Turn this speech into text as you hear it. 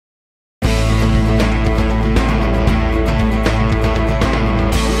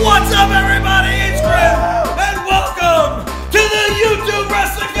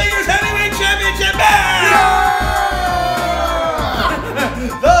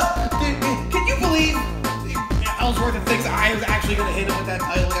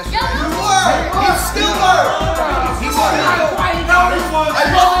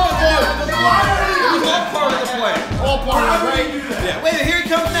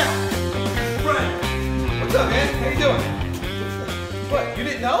What's up, man? How you doing? What? You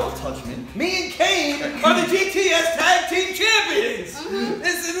didn't know? Touch me. Me and Kane are the GTS Tag Team Champions.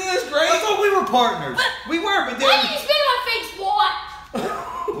 Isn't this great? I thought we were partners. We were, but then. Why did you spit in my face, boy?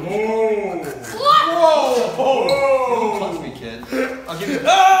 Whoa! What? Whoa! Don't touch me, kid. I'll give you. Shut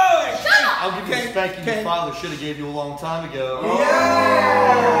up! I'll give you the spanking your father should have gave you a long time ago.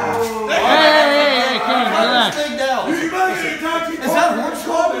 Yeah! Hey, Kane, relax. Is that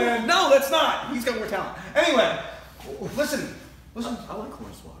Hornswoggle, man? No, that's not. He's got more talent. Anyway, listen. I like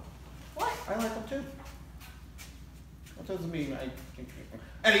Hornswoggle. What? I like them too. That doesn't mean I.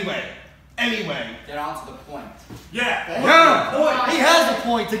 Anyway. Get on to the point. Yeah. He has a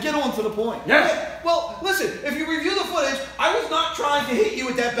point. To get on to the point. Yeah. Well, listen. If you review the footage, I was not trying to hit you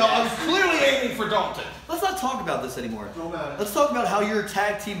with that belt. I was clearly aiming for Dalton. Let's not talk about this anymore. Let's talk about how you're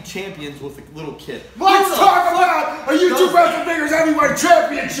tag team champions with a little kid. Let's talk about a YouTube Wrestling Figures Heavyweight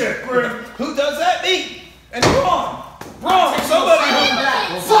Championship, Grim. Who does that? Me. And Ron. Somebody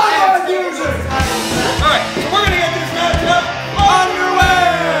who. Fly on music. All right. So we're gonna get this matchup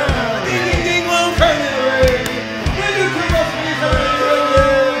underway. Ding ding ding, long curtain in the ring. The new two wrestlers are in the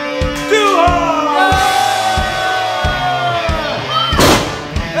ring.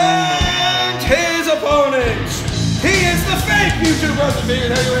 And his opponent. He is the fake YouTube Wrestling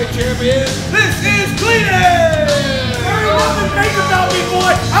Figures Heavyweight Champion. This is Cletus. There ain't nothing fake about me,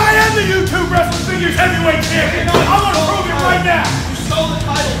 boy. I am the YouTube Wrestling Figures Heavyweight Champion. I'm gonna prove it right now. You stole the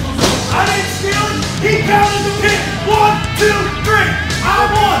title from I didn't steal it. He counted the pin. 1, 2, 3. I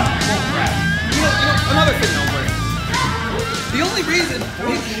won. You know, another thing though, Brady. The only reason,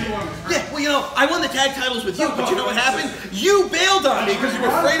 I won the tag titles with you, but you know what happened? You bailed on me because you were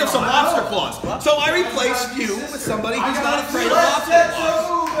afraid of some lobster claws. So I replaced you with somebody who's not afraid of lobster claws.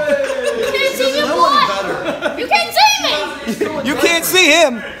 You can't see me, boy. You can't see me. You can't see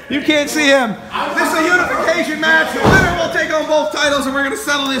him. You can't see him. This is a unification match. The winner will take on both titles, and we're going to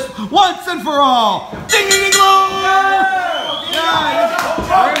settle this once and for all. Ding ding ding,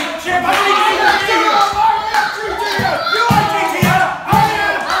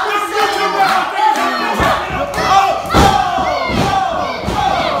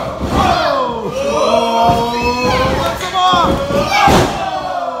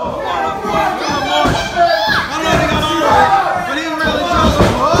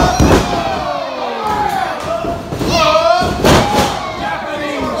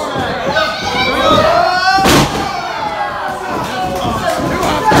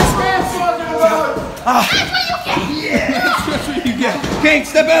 Kane,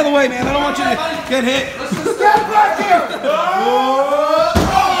 step out of the way, man. I don't want you to get hit. Get back here.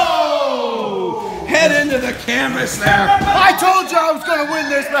 Head into the canvas there. I told you I was going to win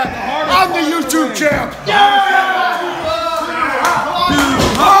this match. I'm the YouTube champ. Right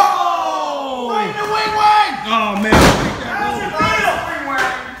in the wing. Oh, man.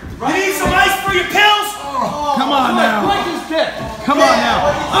 You need some ice for your pills? Come on now. Come on now.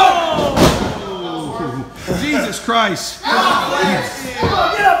 Oh! Jesus Christ. Get up,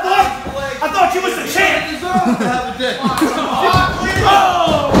 boy. I thought you was the champ.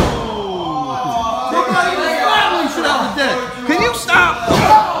 Can you stop?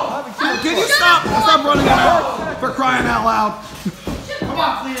 Can you stop? Stop running around for crying out loud.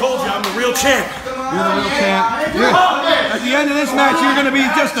 Told you I'm the real champ. You're the real champ. At the end of this match, you're going to be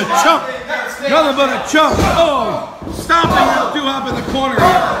just a chump. Nothing but a chump. Oh, stomping that two-hop in the corner.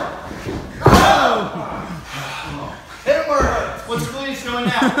 Hit him where it hurts. What's Cletus doing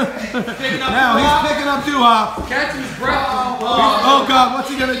now? Picking up Now he's picking up two-hop. catching his breath. Oh, God, what's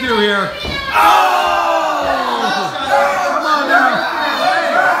he going to do here? Oh! Come on now.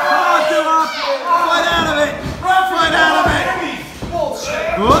 Come on, two-hop. Fight out of it. Fight out of it.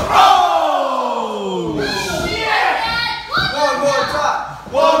 Oh!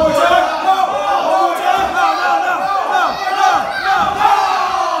 One more time.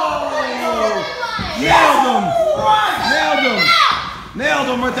 Nailed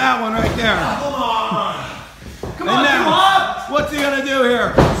him with that one right there. Come on. And now, what's he gonna do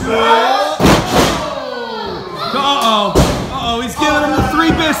here? Uh-oh, he's giving him the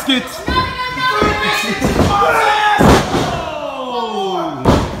 3 biscuits.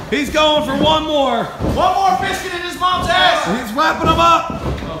 He's going for one more. One more biscuit in his mom's ass. He's wrapping him up.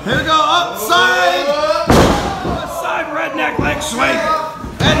 Here we go, upside redneck leg sweep.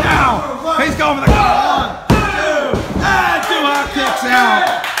 And now, he's going for the 1, 2, and 2-hop kicks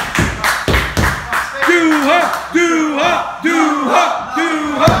out. Do-hop, do-hop, do-hop,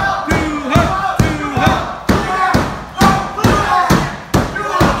 do-hop, do-hop, do-hop.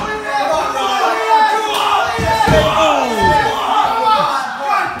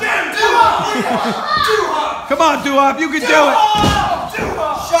 Come on, Doo-Hop, you can do it.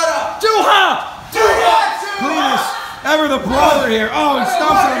 Shut up! Doo-Hop! Cletus, ever the brawler here. Oh, he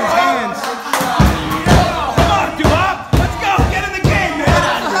stomps it on his hands. Come on, Doo-Hop. Let's go. Get in the game, man.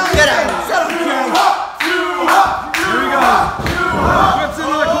 Get out! Shut up, Jay. Here he goes. Gets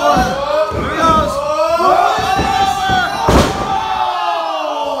into the corner. Here he goes. Holy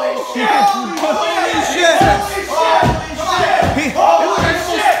shit. Holy shit.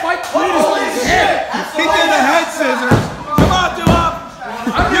 He did the head scissors. Come on, Doo-Hop.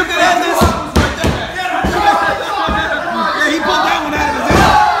 You can end this. Yeah, he pulled that one out of his head.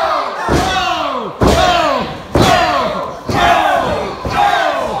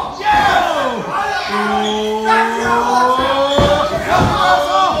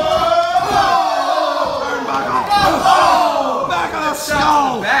 Back of the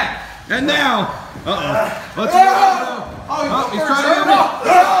skull. And now, let's go. Oh, he's trying to get me.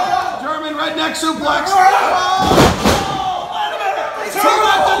 German redneck suplex. Oh, wait a minute. He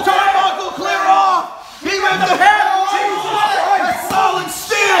ripped the turnbuckle clear off. He ripped the head. That solid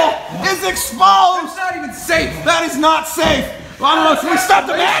steel is exposed. It's not even safe. That is not safe. Well, I don't know. Should we stop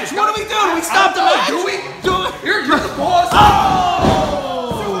the match? What do we do? Do we stop the match? Do we? Do it? You're the boss.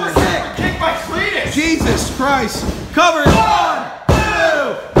 Oh! Kick by Cletus. Jesus Christ. Cover. 1, 2,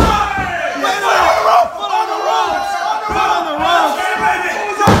 3. Wait, foot on the rope. Foot on the ropes. Foot on the ropes.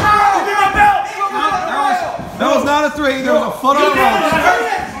 That was not a 3. There was a foot on the ropes.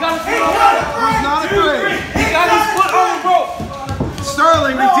 It was not a 3. He got his foot on the rope.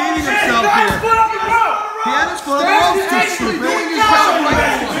 Sterling redeeming himself He got his here. foot on the rope. He had his foot on the ropes. Too stupid. Really,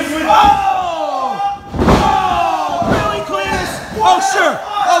 Cletus? Oh, sure.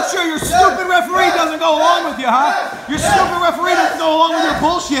 Oh, sure. Your stupid referee doesn't go along with you, huh? Your stupid referee doesn't go along with your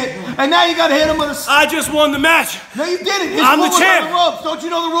bullshit. And now you got to hit him with a... I just won the match. No, you didn't. His I'm the foot was champ. on the ropes. Don't you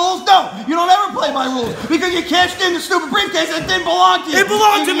know the rules? No. You don't ever play by rules because you cashed in the stupid briefcase that didn't belong to you. It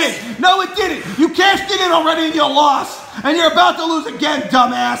belonged to me. No, it didn't. You cashed it in already and you lost. And you're about to lose again,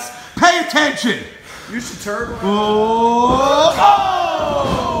 dumbass. Pay attention. You should turn. Oh!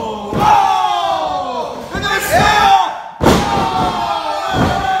 Oh! Oh! And then a steal!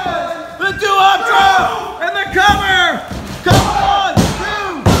 The Doo-Hop drop! And the cover! Come on!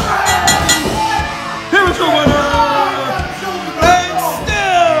 2! Here we go, winner! And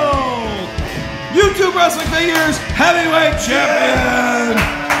still, YouTube Wrestling Figures Heavyweight Champion,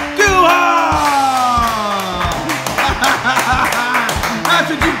 Doo-Hop! That's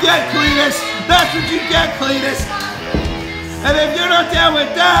what you get, Cletus! That's what you get, Cletus! And if you're not down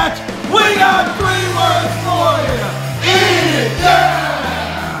with that, we got 3 words for you! Eat it down!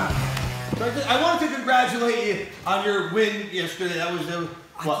 I wanted to congratulate you on your win yesterday. That was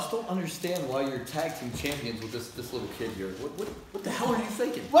I just don't understand why you're tag team champions with this little kid here. What the hell are you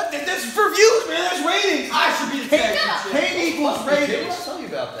thinking? What? This is for views, man. That's ratings. I should be the tag team champion. Hate equals What did I ratings. tell you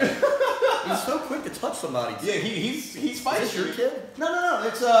about that? He's so quick to touch somebody. Yeah, he's fighting. Is this your kid? No.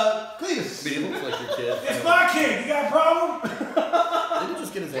 It's Cletus. I mean, it looks like your kid. It's my kid. You got a problem? Did he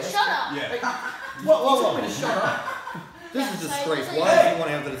just get his ass? Shut up. Yeah. Whoa. Shut up. This is a disgrace. Why does he want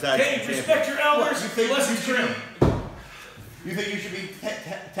to have the tag team Hey, champion? respect your elders. You think Listen you to should him. You think you should be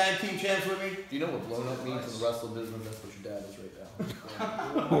tag team champs with me? Do you know what blown up means in the wrestling business? That's what your dad is right now.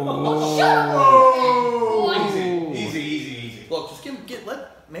 Boy. Easy. Look, just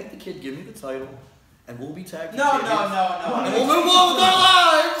make the kid give me the title, and we'll be tag team No. champions. And we'll move on with our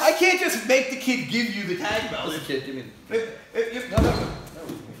lives. I can't just make the kid give you the tag belt. Listen, kid, give me. No.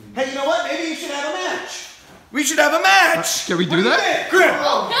 Hey, you know what? Maybe you should have a match. We should have a match. Can we do that? Grim.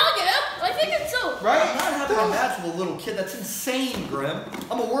 Oh, hell yeah. I think it's so. Right? I'm not having a match with a little kid. That's insane, Grim.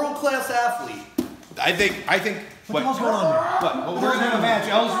 I'm a world-class athlete. I think. What the hell's going on here? What? Well, we're gonna have a match.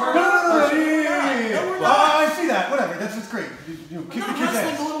 Ellsworth. Yeah. I see that. Whatever. That's just great. You kick the kid's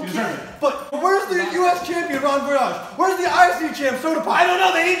ass. You deserve it. But where's the U.S. champion, Ron Voyage? Where's the IC champ, Soda Pop? I don't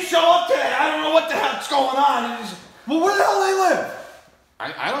know. They didn't show up today. I don't know what the hell's going on. Well, where the hell they live?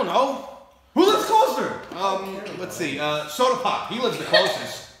 I don't know. Who lives closer? Let's see. Soda Pop. He lives the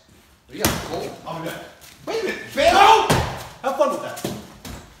closest. You got cold. Oh, yeah. Wait a minute. Fail. Have fun with that.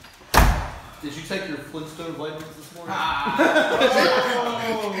 Did you take your Flintstone vitamins this morning?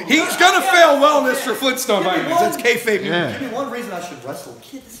 He's gonna fail wellness for Flintstone vitamins. That's kayfabe. Give me one reason I should wrestle.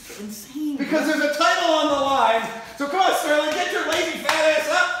 Kid, this is insane. Because there's a title on the line. So come on, Sterling, get your lazy fat ass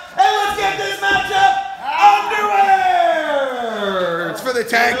up, and let's get this matchup underway. It's for the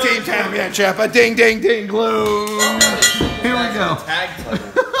tag team championship. A ding, ding, ding, gloom. Here we go. Tag title.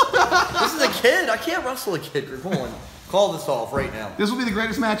 This is a kid. I can't wrestle a kid. Come on. Call this off right now. This will be the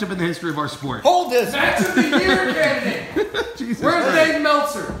greatest matchup in the history of our sport. Hold this. Match of the year candidate. Jesus Where's Christ. Dave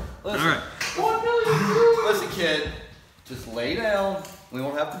Meltzer? Listen, All right. Listen, kid. Just lay down. We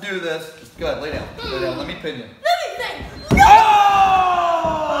won't have to do this. Just go ahead, lay down. Lay down. Let me pin you. Let me think. Oh!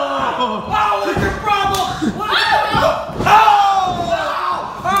 Oh, what's your problem?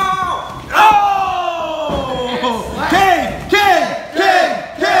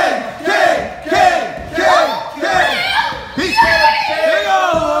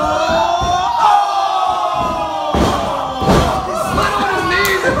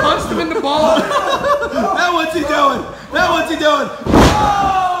 What's he doing?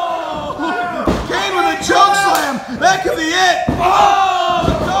 Oh! Kane with a choke slam. That could be it. Oh,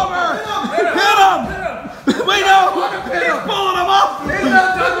 it's over. Hit him. Wait, no. He's pulling him up. He's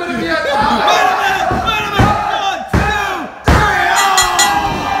not done with him yet. Wait a minute. 1, 2, 3.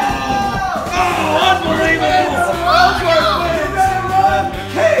 Oh, unbelievable.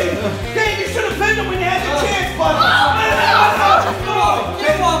 Kane, you should have pinned him when you had the chance, buddy.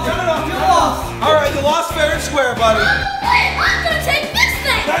 All right, you lost fair and square, buddy. I'm gonna take this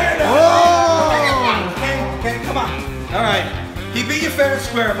thing. Whoa! Okay, come on. All right, he beat you fair and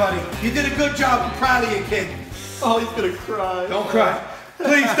square, buddy. You did a good job. I'm proud of you, kid. Oh, he's gonna cry. Don't cry.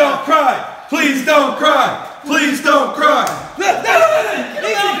 Please don't cry. Please don't cry. Please don't cry.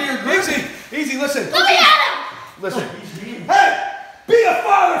 Easy. Listen. Let me at him. Listen. Hey, be a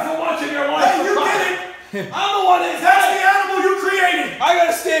father for once in your life. Hey, you did it. I'm the one that's That's the animal you created. I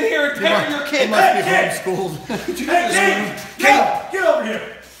gotta stand here and parent your kid. He must be Hey, homeschooled. Hey, Kate, get over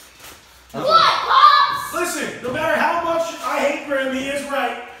here. What, Pops? Listen, no matter how much I hate Grim, he is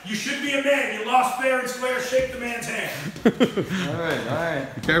right. You should be a man. You lost fair and square. Shake the man's hand. All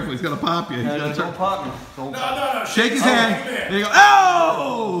right. Be careful, he's gonna pop you. Don't pop me. No. Shake his hand. hand. There you go.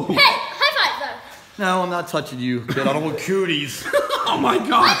 Oh! Hey, high five, though. No, I'm not touching you, kid. I don't want cooties. Oh my I'm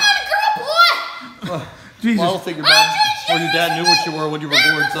God! not a girl, boy. Jesus. Well, I don't think your mom or your dad knew what you were when you were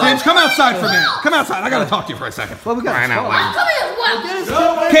born. So. James, come outside for a minute. Come outside. I gotta talk to you for a second. Well, we got Crying out loud. Come here as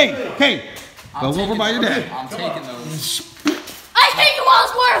well. Kane, go over by your dad. I'm taking those. I hate you,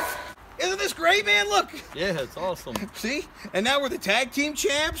 ELLSWORTH. Isn't this great, man? Look. Yeah, it's awesome. See? And now we're the tag team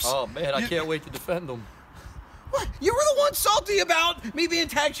champs. Oh man, I can't wait to defend them. What? You were the one salty about me being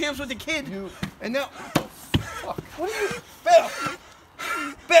tag champs with the kid. And now. What are you?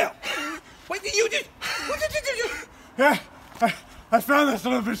 Bill. What did you do? What did you do? Yeah, I found that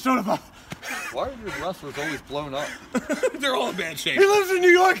son of a bitch soda pop. Why are your wrestlers always blown up? They're all in bad shape. He lives in New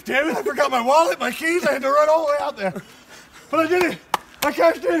York, damn it. I forgot my wallet, my keys. I had to run all the way out there. But I did it. I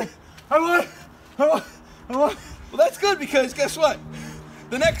cashed in. I won. Well, that's good because guess what?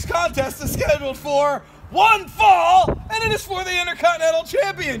 The next contest is scheduled for one fall, and it is for the Intercontinental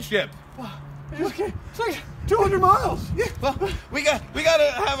Championship. It's like 200 miles. Yeah, well, we got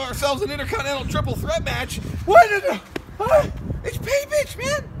to have ourselves an Intercontinental Triple Threat match. Why did you? It's pay bitch,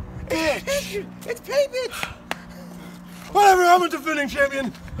 man. It's pay bitch. Whatever, I'm a defending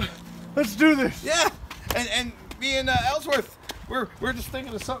champion. Let's do this. Yeah, and me and ELLSWORTH, we're just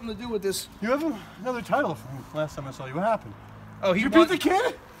thinking of something to do with this. You have another title from last time I saw you. What happened? Oh, You beat the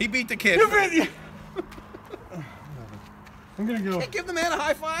kid? He beat the kid. You beat I'm gonna go. Hey, give the man a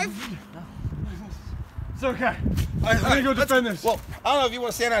high five. It's okay. I'm gonna go defend this. Well, I don't know if you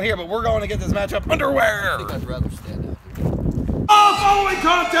want to stand out here, but we're going to get this matchup underwear. I think I'd rather stand out. Our following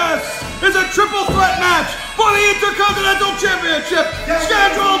contest is a triple threat match for the Intercontinental Championship,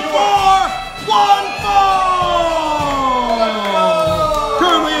 scheduled for one fall.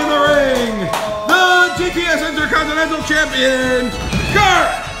 Currently in the ring, the GTS Intercontinental Champion, Kurt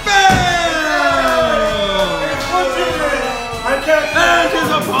and his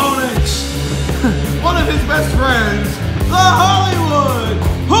opponents, one of his best friends, the Hollywood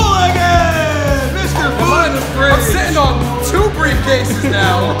Hooligan, Mr. Food. I'm sitting on 2 briefcases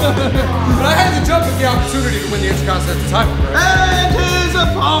now, but I had to jump at the opportunity to win the Intercontinental title. And his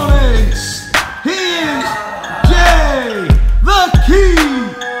opponents, he is Jay the Key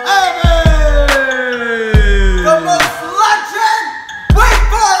Evans. The most legend, wait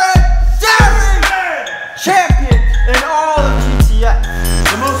for it, daring champion in all of GTS.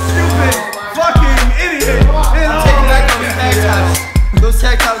 The most stupid fucking idiot in all Taking back those tag titles. Those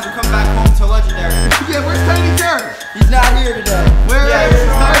tag titles will come back home to legendary. Yeah, where's Tiny Terror? He's not here today. Where Yeah, is he's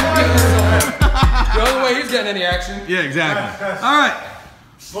not here. The only way he's getting any action. Yeah, exactly. All right.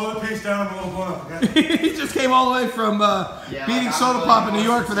 Slow the pace down. I'm a little blown up, okay? He just came all the way from beating Soda Pop in New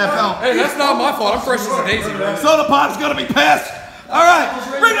York for that belt. Hey, that's not my fault. I'm fresh as a daisy. Soda Pop's gonna be pissed. All right,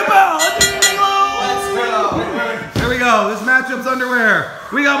 ring the bell. Here we go. This matchup's underwear.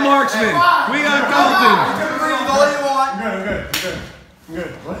 We got Marksman. We got Galton. Breathe all you want. I'm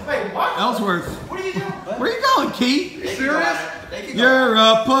good. What? Wait, what? ELLSWORTH. What are you doing? Where you going, Keith? You serious? You're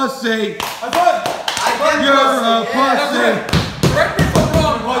a pussy. You're a pussy. Correct me if I'm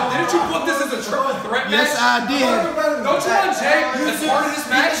wrong, but didn't you book this as a triple threat match? Yes, I did. Don't you want Jay as part of this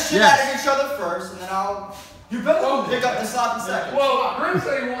match? Shit out of each other first, and then I'll pick up the slot in second. Well, Grim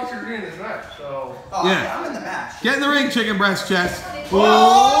said he wants you to be in this match, so. Oh, Yeah. yeah, I'm in the match. Get in the ring, chicken breast chest.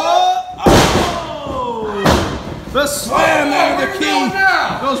 Oh! The slam out of the key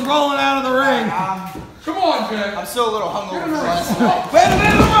goes rolling out of the ring. Come on, Jay. I'm still a little hungover from last night. Wait a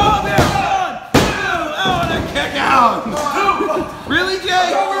minute, roll there. One, two, oh, and a kick out. Really,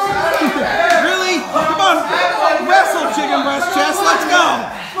 Jay? Really? Come on, wrestle, chicken breast chest. Let's go.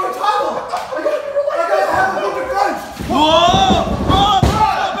 Whoa! Roll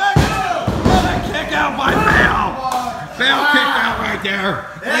back. And a kick out by Bale. Bale kicked out right there.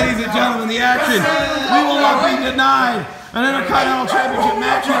 Ladies and gentlemen, the action. We will not be denied an Intercontinental Championship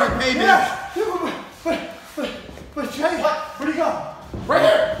match here at Payback. But Jay, where'd he go? Right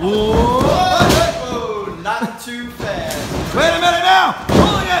here. Whoa, not too fast. Wait a minute now!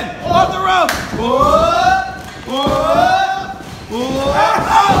 Hooligan! Off the rope! Whoa! Whoa! Whoa!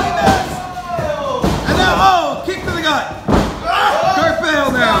 Oh, he missed! And now, oh, kick to the gut! Kurt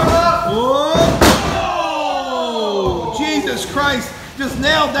Bale now! Whoa! Oh! Jesus Christ! Just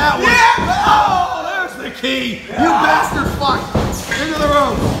nailed that one! Oh, there's the key! You bastard fuck! Into the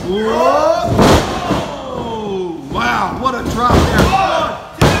rope! Whoa! Oh! Wow, what a drop there!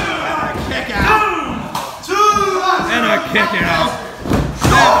 And a kick out! And a kick out.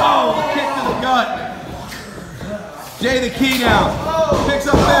 Oh, a kick to the gut. Jay the Key now. Picks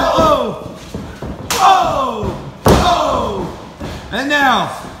up Bale. Oh. Oh. Oh. And now,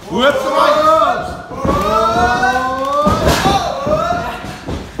 whips him on the ropes.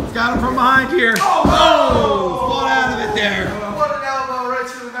 He's got him from behind here. Oh. Fought out of it there. What an elbow right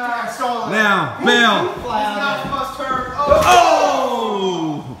to the back. Now, Bale.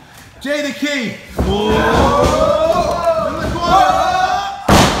 Oh. Jay the Key. Whoa.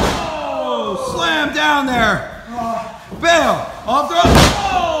 Oh, slam down there. Bale off the rope.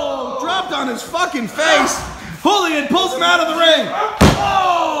 Oh, dropped on his fucking face. Hooligan pulls him out of the ring.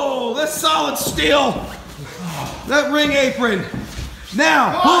 Oh, that's solid steel. That ring apron.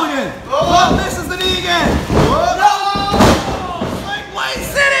 Now, Hooligan. Oh, this is the knee again. Oh, like White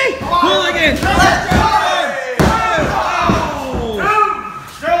City. Hooligan.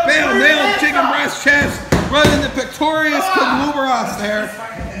 Bale nailed chicken breast chest right in the pectoris conluberos there.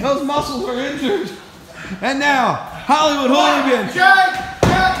 Those muscles are injured. And now, Hollywood Hooligan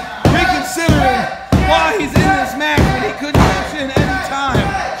reconsidering why he's in this match when he couldn't catch in any time.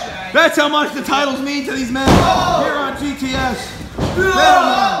 That's how much the titles mean to these men here on GTS. Bale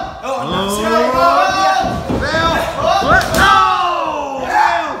now. Bale. What? No!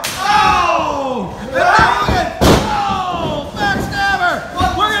 Bale. Oh! And now Hooligan. Oh! Backstabber.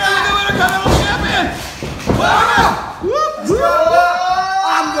 We're going to have a new Intercontinental Champion.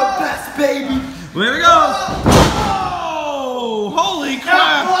 I'm the best, baby. Well, here we go. Oh, holy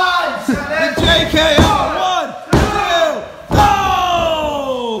crap. The JKO. 1, 2.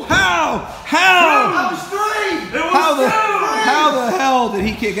 Oh, how the hell did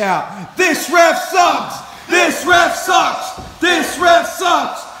he kick out? This ref sucks. This ref sucks. This ref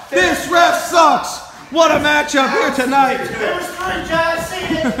sucks. This ref sucks. What a matchup here tonight. There was 3, Jay. See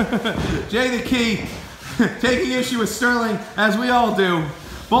it. Jay the Key taking issue with Sterling, as we all do.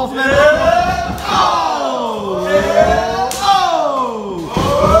 Both men. Oh! Oh!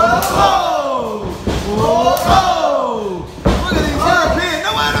 Oh! Oh! Look at these European.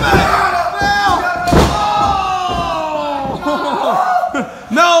 No, wait a minute. Oh!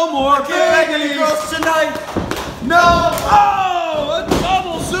 No more biggies tonight. No! Oh! A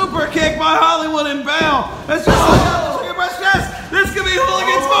double super kick by Hollywood and Bale. That's just like chicken breast chest. This could be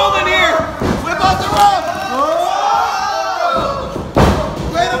Hooligan's moment here. Whip off the rope. Oh!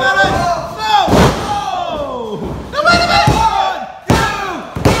 Wait a minute. No! Oh! No, wait a minute. 1,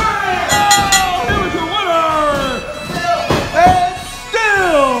 2, 3. Oh! Here was your winner. And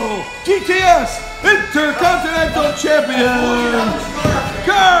still GTS Intercontinental Champion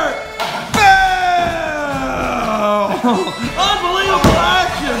Kurt Bale. Unbelievable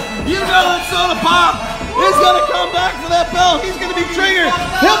action. You know that Soda Pop is going to come back for that belt. He's going to be triggered.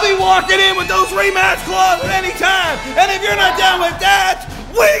 He'll be walking in with those rematch clauses anytime. And if you're not down with that,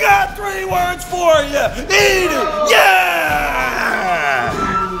 we got 3 words for you. Eat it. Yeah.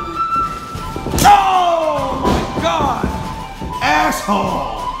 Oh, my God.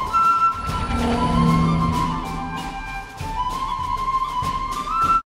 Asshole.